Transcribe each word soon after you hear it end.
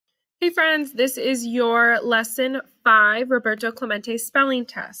Hey friends, this is your lesson 5 Roberto Clemente spelling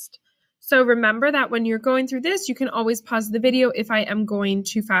test. So remember that when you're going through this, you can always pause the video if I am going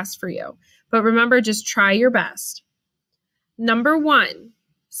too fast for you. But remember, just try your best. Number 1,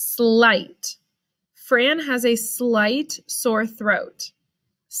 slight. Fran has a slight sore throat.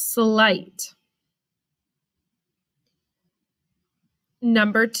 Slight.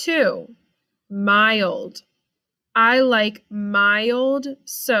 Number 2, mild. I like mild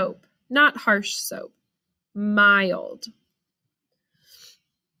soap, not harsh soap. Mild.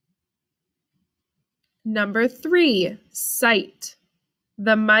 Number 3, sight.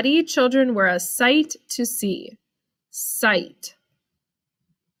 The muddy children were a sight to see. Sight.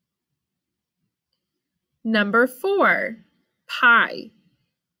 Number 4, pie.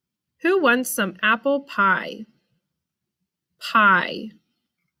 Who wants some apple pie? Pie.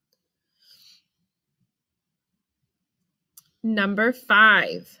 Number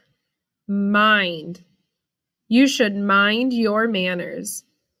 5, mind. You should mind your manners.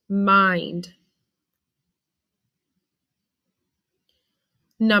 Mind.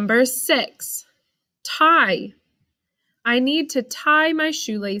 Number 6, tie. I need to tie my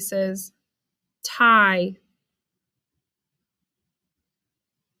shoelaces. Tie.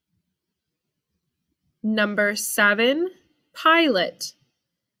 Number 7, pilot.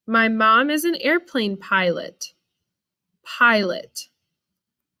 My mom is an airplane pilot. Pilot.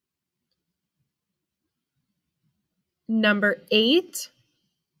 Number 8,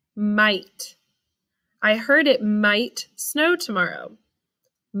 might. I heard it might snow tomorrow.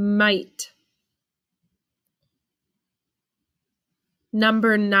 Might.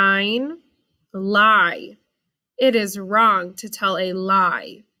 Number 9, lie. It is wrong to tell a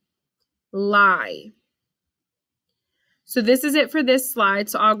lie. Lie. So this is it for this slide,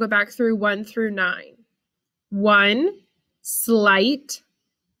 so I'll go back through 1 through 9. 1, slight.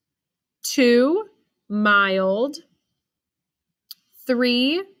 2, mild.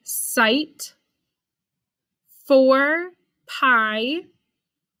 3, sight. 4, pie.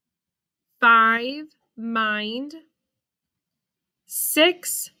 5, mind.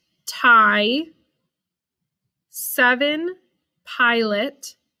 6, tie. 7,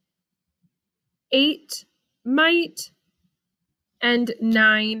 pilot. 8, might. And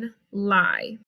 9, lie.